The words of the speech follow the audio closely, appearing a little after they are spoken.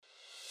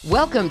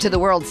Welcome to the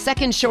world's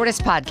second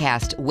shortest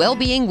podcast,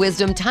 Wellbeing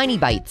Wisdom Tiny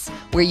Bites,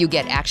 where you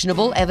get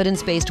actionable,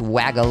 evidence-based,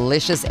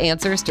 wagalicious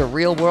answers to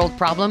real-world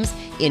problems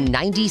in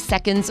 90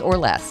 seconds or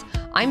less.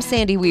 I'm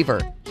Sandy Weaver.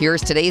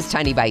 Here's today's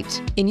Tiny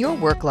Bite. In your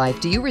work life,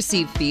 do you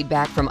receive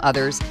feedback from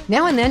others?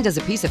 Now and then, does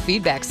a piece of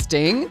feedback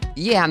sting?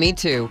 Yeah, me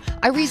too.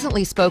 I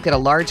recently spoke at a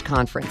large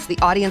conference. The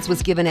audience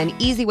was given an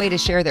easy way to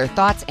share their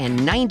thoughts, and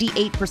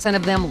 98%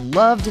 of them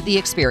loved the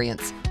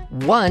experience.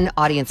 One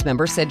audience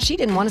member said she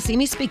didn't want to see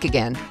me speak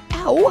again.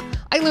 Ow!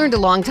 I learned a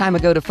long time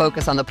ago to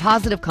focus on the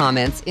positive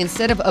comments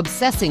instead of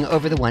obsessing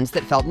over the ones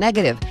that felt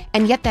negative.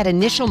 And yet that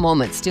initial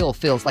moment still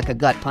feels like a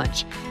gut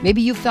punch.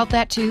 Maybe you felt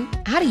that too?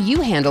 How do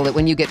you handle it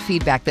when you get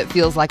feedback that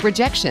feels like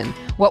rejection?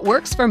 What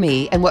works for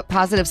me, and what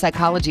positive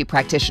psychology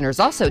practitioners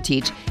also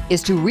teach,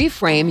 is to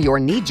reframe your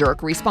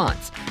knee-jerk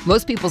response.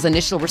 Most people's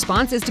initial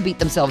response is to beat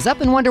themselves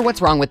up and wonder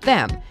what's wrong with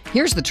them.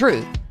 Here's the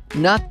truth.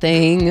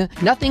 Nothing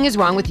is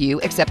wrong with you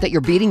except that you're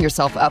beating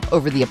yourself up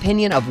over the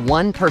opinion of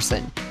one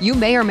person. You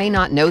may or may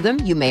not know them,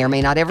 you may or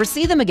may not ever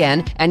see them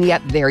again, and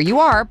yet there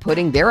you are,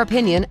 putting their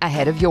opinion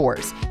ahead of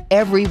yours.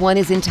 Everyone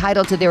is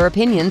entitled to their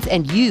opinions,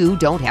 and you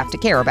don't have to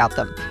care about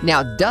them.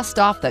 Now dust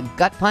off the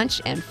gut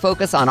punch and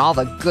focus on all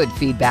the good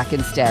feedback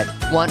instead.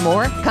 Want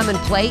more? Come and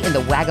play in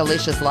the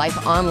Wagalicious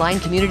Life online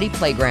community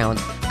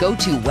playground. Go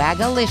to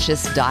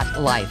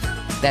wagalicious.life.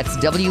 That's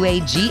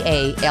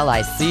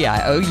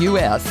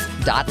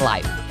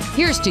WAGALICIOUS.life.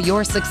 Here's to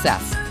your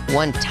success,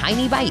 one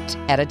tiny bite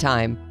at a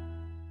time.